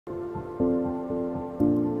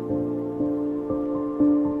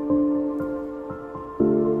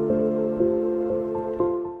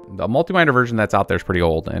The multi-miner version that's out there is pretty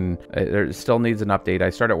old, and it still needs an update.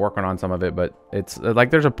 I started working on some of it, but it's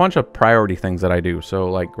like there's a bunch of priority things that I do.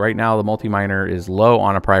 So like right now, the multi-miner is low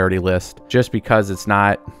on a priority list just because it's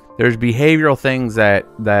not. There's behavioral things that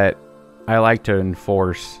I like to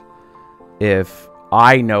enforce if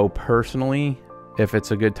I know personally if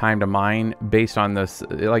it's a good time to mine based on this.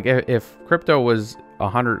 Like if crypto was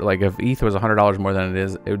 100, like if ETH was $100 more than it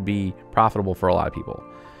is, it would be profitable for a lot of people,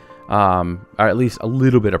 or at least a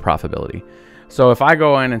little bit of profitability. So if I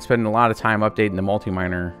go in and spend a lot of time updating the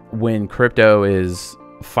multi-miner when crypto is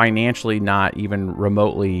financially not even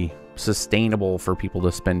remotely sustainable for people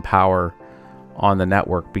to spend power on the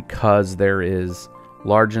network because there is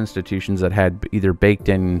large institutions that had either baked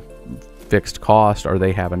in fixed cost or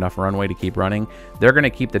they have enough runway to keep running, they're going to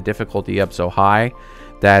keep the difficulty up so high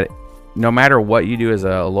that no matter what you do as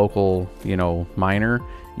a local, you know, miner,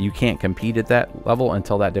 you can't compete at that level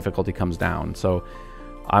until that difficulty comes down. So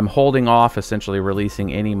I'm holding off essentially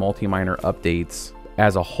releasing any multi-miner updates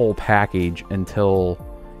as a whole package until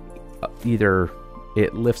either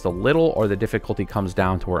it lifts a little or the difficulty comes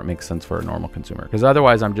down to where it makes sense for a normal consumer. Because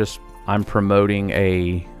otherwise I'm promoting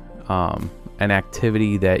an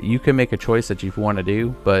activity that you can make a choice that you want to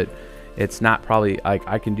do, but it's not probably like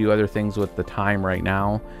I can do other things with the time right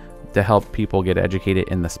now to help people get educated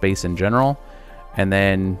in the space in general. And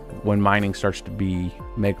then when mining starts to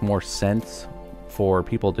make more sense for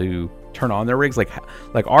people to turn on their rigs, like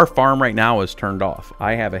our farm right now is turned off.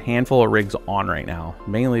 I have a handful of rigs on right now,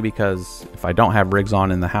 mainly because if I don't have rigs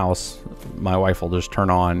on in the house, my wife will just turn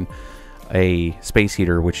on a space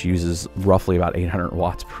heater, which uses roughly about 800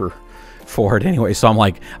 watts for it anyway. So I'm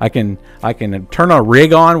like, I can turn a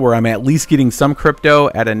rig on where I'm at least getting some crypto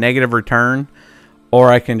at a negative return, or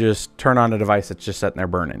I can just turn on a device that's just sitting there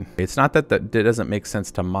burning. It's not that it doesn't make sense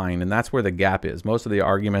to mine, and that's where the gap is. Most of the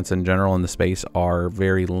arguments in general in the space are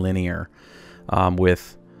very linear,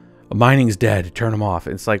 with mining's dead, turn them off.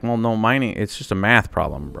 It's like, well, no, mining, it's just a math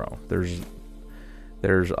problem, bro.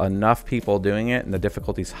 There's enough people doing it and the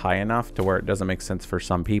difficulty's high enough to where it doesn't make sense for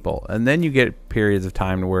some people. And then you get periods of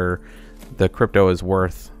time where the crypto is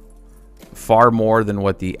worth far more than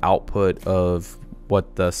what the output of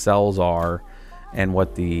what the cells are and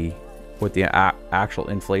what the actual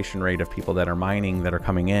inflation rate of people that are mining that are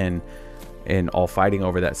coming in and all fighting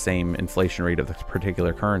over that same inflation rate of the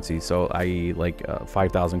particular currency. So i.e. like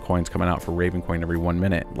 5,000 coins coming out for Ravencoin every 1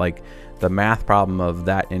 minute. Like the math problem of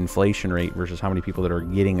that inflation rate versus how many people that are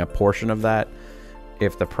getting a portion of that.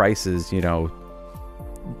 If the price is, you know,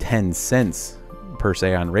 10 cents per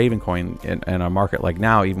se on Ravencoin in a market like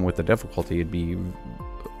now, even with the difficulty, it'd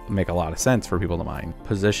make a lot of sense for people to mine.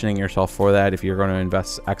 Positioning yourself for that, if you're going to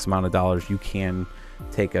invest X amount of dollars, you can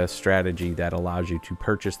take a strategy that allows you to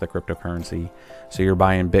purchase the cryptocurrency. So you're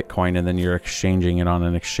buying Bitcoin and then you're exchanging it on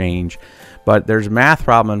an exchange. But there's math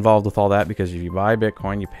problem involved with all that, because if you buy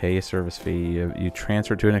Bitcoin, you pay a service fee. You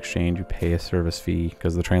transfer to an exchange, you pay a service fee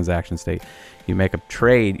because of the transaction state. You make a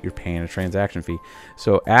trade, you're paying a transaction fee.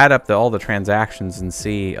 So add up all the transactions and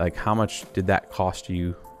see like how much did that cost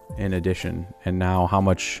you in addition, and now how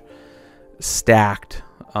much stacked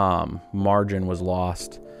margin was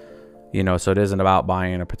lost. You know, so it isn't about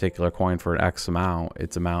buying a particular coin for an X amount.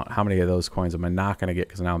 It's about how many of those coins am I not going to get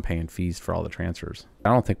because now I'm paying fees for all the transfers. I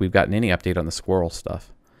don't think we've gotten any update on the SQRL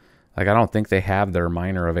stuff. Like, I don't think they have their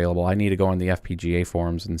miner available. I need to go on the FPGA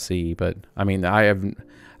forums and see. But I mean, I've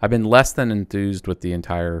been less than enthused with the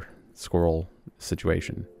entire SQRL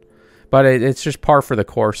situation. But it's just par for the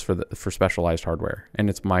course for specialized hardware, and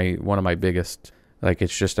it's one of my biggest. Like,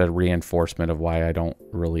 it's just a reinforcement of why I don't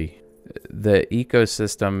really. The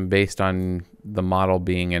ecosystem based on the model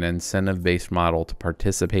being an incentive-based model to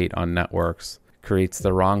participate on networks creates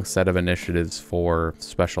the wrong set of initiatives for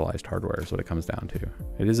specialized hardware is what it comes down to.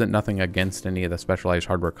 It isn't nothing against any of the specialized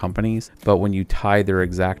hardware companies, but when you tie their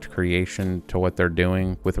exact creation to what they're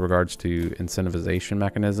doing with regards to incentivization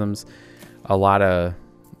mechanisms, a lot of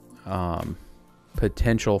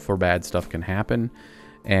potential for bad stuff can happen.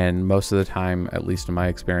 And most of the time, at least in my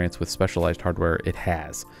experience with specialized hardware, it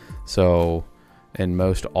has. So in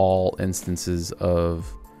most all instances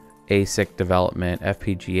of ASIC development,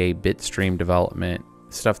 FPGA bitstream development,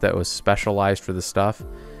 stuff that was specialized for the stuff,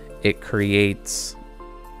 it creates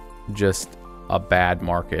just a bad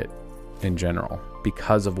market in general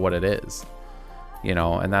because of what it is, you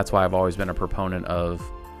know. And that's why I've always been a proponent of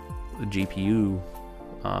GPU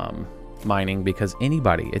mining, because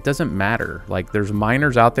anybody, it doesn't matter. Like, there's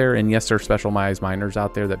miners out there, and yes, there's specialized miners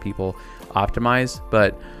out there that people optimize,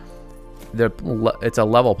 but it's a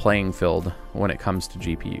level playing field when it comes to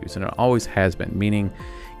GPUs, and it always has been. Meaning,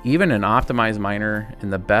 Even an optimized miner in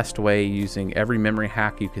the best way, using every memory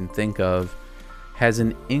hack you can think of, has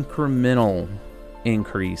an incremental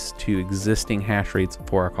increase to existing hash rates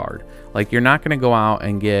for a card. Like, you're not going to go out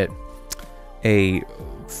and get a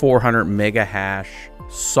 400 mega hash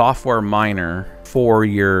software miner for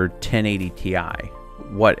your 1080 Ti.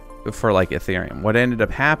 For like Ethereum, what ended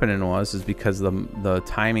up happening is because the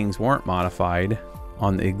timings weren't modified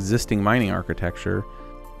on the existing mining architecture,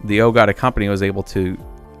 the OGOTA company was able to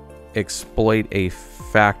exploit a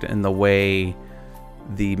fact in the way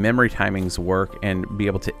the memory timings work and be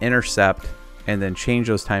able to intercept and then change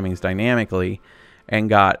those timings dynamically, and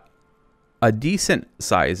got a decent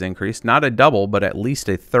size increase, not a double, but at least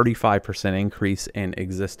a 35% increase in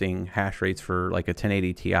existing hash rates for like a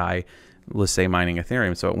 1080 Ti, let's say mining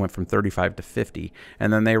Ethereum. So it went from 35 to 50.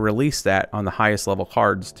 And then they released that on the highest level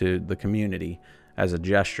cards to the community as a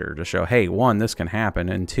gesture to show, hey, one, this can happen.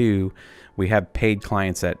 And two, we have paid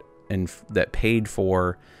clients that paid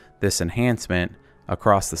for this enhancement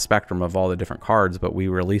across the spectrum of all the different cards, but we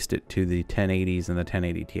released it to the 1080s and the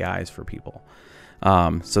 1080 Ti's for people.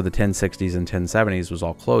 So the 1060s and 1070s was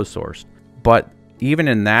all closed sourced. But even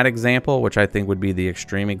in that example, which I think would be the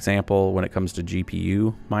extreme example when it comes to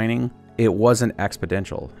GPU mining, it wasn't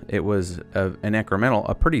exponential. It was an incremental,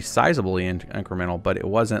 a pretty sizably incremental, but it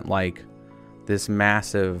wasn't like this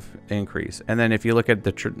massive increase. And then if you look at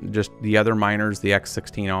just the other miners, the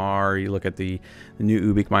X16R, you look at the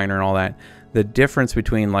new Ubik miner and all that, the difference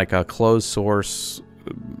between like a closed source,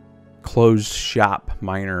 closed shop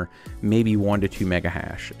miner, maybe 1 to 2 mega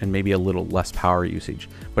hash and maybe a little less power usage,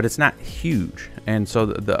 but it's not huge. And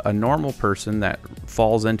so a normal person that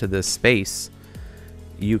falls into this space,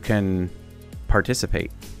 you can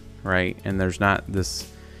participate, right? And there's not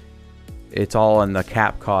this, it's all in the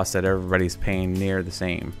cap cost that everybody's paying near the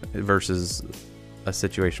same, versus a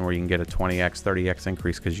situation where you can get a 20x, 30x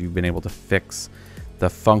increase because you've been able to fix the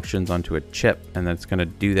functions onto a chip, and then it's going to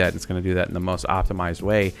do that. It's going to do that in the most optimized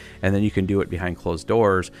way, and then you can do it behind closed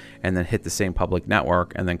doors and then hit the same public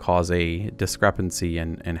network and then cause a discrepancy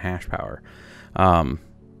in hash power.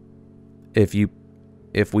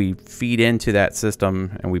 If we feed into that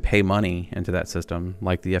system and we pay money into that system,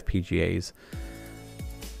 like the FPGAs,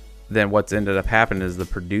 then what's ended up happening is the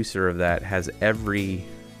producer of that has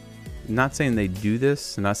not saying they do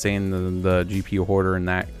this, I'm not saying the GPU hoarder and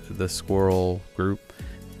the SQRL group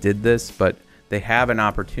did this, but they have an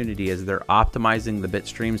opportunity as they're optimizing the bit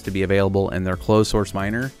streams to be available in their closed source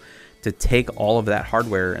miner to take all of that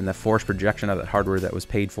hardware and the forced projection of that hardware that was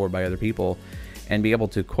paid for by other people and be able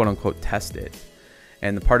to quote unquote test it.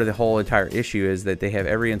 And the part of the whole entire issue is that they have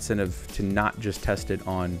every incentive to not just test it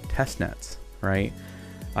on test nets, right?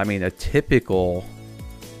 I mean, a typical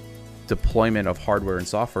deployment of hardware and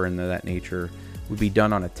software in that nature would be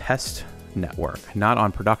done on a test network, not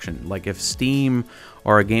on production. Like if Steam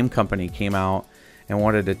or a game company came out and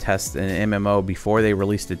wanted to test an MMO before they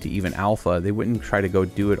released it to even alpha, they wouldn't try to go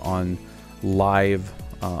do it on live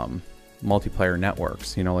multiplayer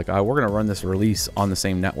networks. You know, like, oh, we're going to run this release on the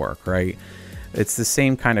same network, right? It's the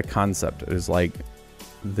same kind of concept. It's like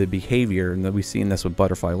the behavior, and we've seen this with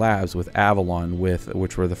Butterfly Labs, with Avalon,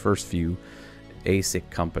 which were the first few ASIC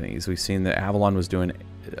companies. We've seen that Avalon was doing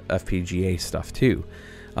FPGA stuff too.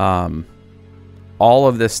 All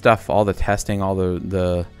of this stuff, all the testing, all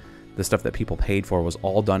the stuff that people paid for was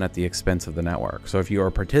all done at the expense of the network. So if you were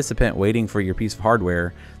a participant waiting for your piece of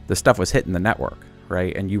hardware, the stuff was hitting the network,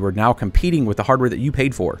 right? And you were now competing with the hardware that you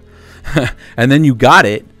paid for. And then you got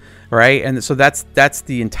it, right? And so that's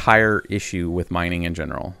the entire issue with mining in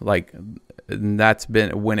general. Like, that's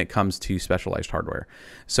been when it comes to specialized hardware.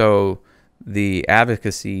 So the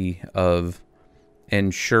advocacy of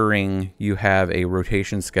ensuring you have a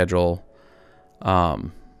rotation schedule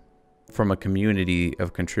from a community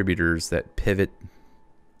of contributors that pivot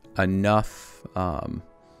enough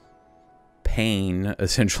pain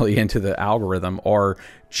essentially into the algorithm, or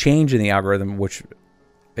change in the algorithm which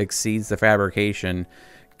exceeds the fabrication,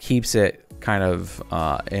 keeps it kind of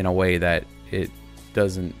in a way that it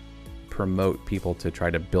doesn't promote people to try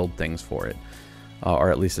to build things for it. Or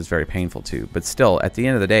at least it's very painful to. But still, at the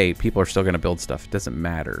end of the day, people are still going to build stuff. It doesn't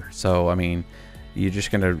matter. So, I mean, you're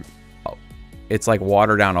just going to... It's like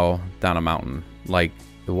water down a mountain. Like,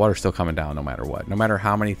 the water's still coming down no matter what. No matter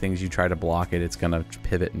how many things you try to block it, it's going to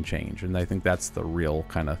pivot and change. And I think that's the real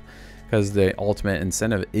kind of... Because the ultimate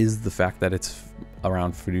incentive is the fact that it's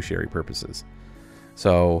around fiduciary purposes.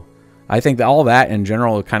 So, I think that all that in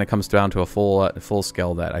general kind of comes down to a full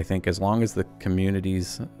scale that I think as long as the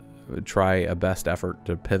communities try a best effort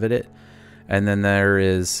to pivot it, and then there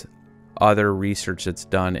is other research that's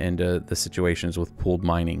done into the situations with pooled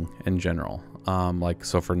mining in general. like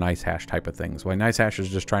so for NiceHash type of things. Why NiceHash is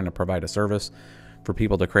just trying to provide a service for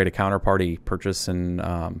people to create a counterparty purchase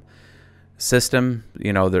and system.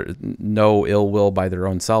 You know, there's no ill will by their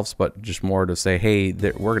own selves, but just more to say, hey,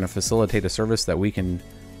 we're going to facilitate a service that we can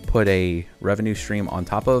put a revenue stream on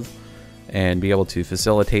top of and be able to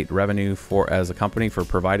facilitate revenue for as a company for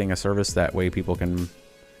providing a service. That way people can,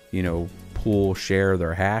 you know, pool, share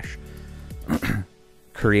their hash.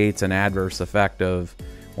 Creates an adverse effect of,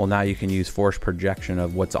 well, now you can use force projection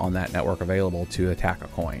of what's on that network available to attack a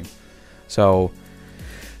coin. So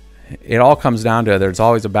it all comes down to there's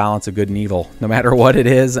always a balance of good and evil, no matter what it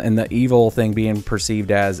is, and the evil thing being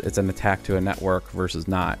perceived as it's an attack to a network versus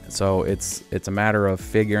not. So it's a matter of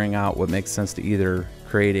figuring out what makes sense to either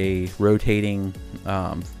create a rotating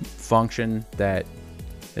function that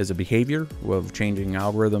is a behavior of changing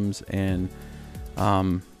algorithms and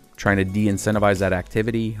trying to de-incentivize that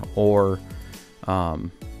activity, or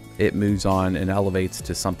it moves on and elevates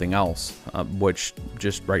to something else, which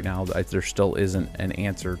just right now there still isn't an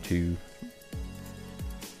answer to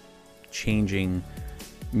changing,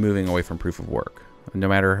 moving away from proof of work. No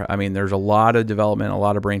matter, I mean, there's a lot of development, a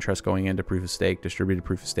lot of brain trust going into proof of stake, distributed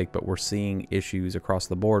proof of stake, but we're seeing issues across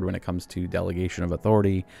the board when it comes to delegation of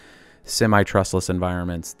authority, semi-trustless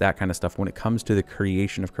environments, that kind of stuff. When it comes to the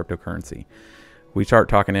creation of cryptocurrency, we start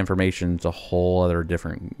talking information, it's a whole other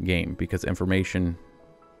different game, because information,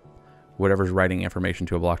 whatever's writing information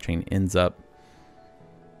to a blockchain ends up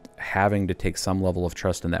having to take some level of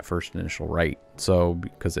trust in that first initial write. So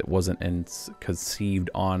because it wasn't conceived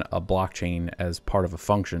on a blockchain as part of a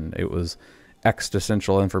function, it was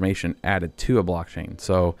existential information added to a blockchain.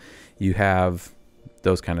 So you have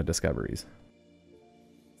those kind of discoveries.